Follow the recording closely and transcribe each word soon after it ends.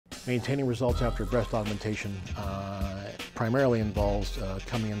Maintaining results after breast augmentation primarily involves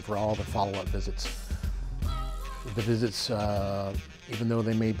coming in for all the follow-up visits. The visits, even though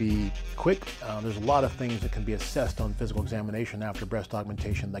they may be quick, there's a lot of things that can be assessed on physical examination after breast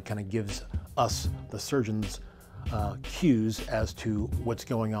augmentation that kind of gives us, the surgeons, cues as to what's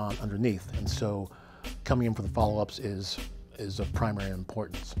going on underneath. And so coming in for the follow-ups is of primary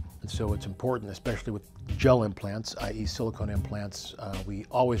importance. And so it's important, especially with gel implants, i.e. silicone implants, we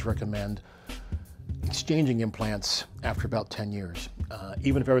always recommend exchanging implants after about 10 years.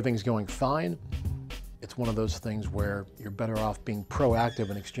 Even if everything's going fine, it's one of those things where you're better off being proactive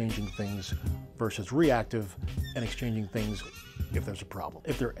and exchanging things versus reactive and exchanging things if there's a problem.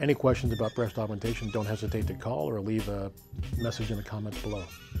 If there are any questions about breast augmentation, don't hesitate to call or leave a message in the comments below.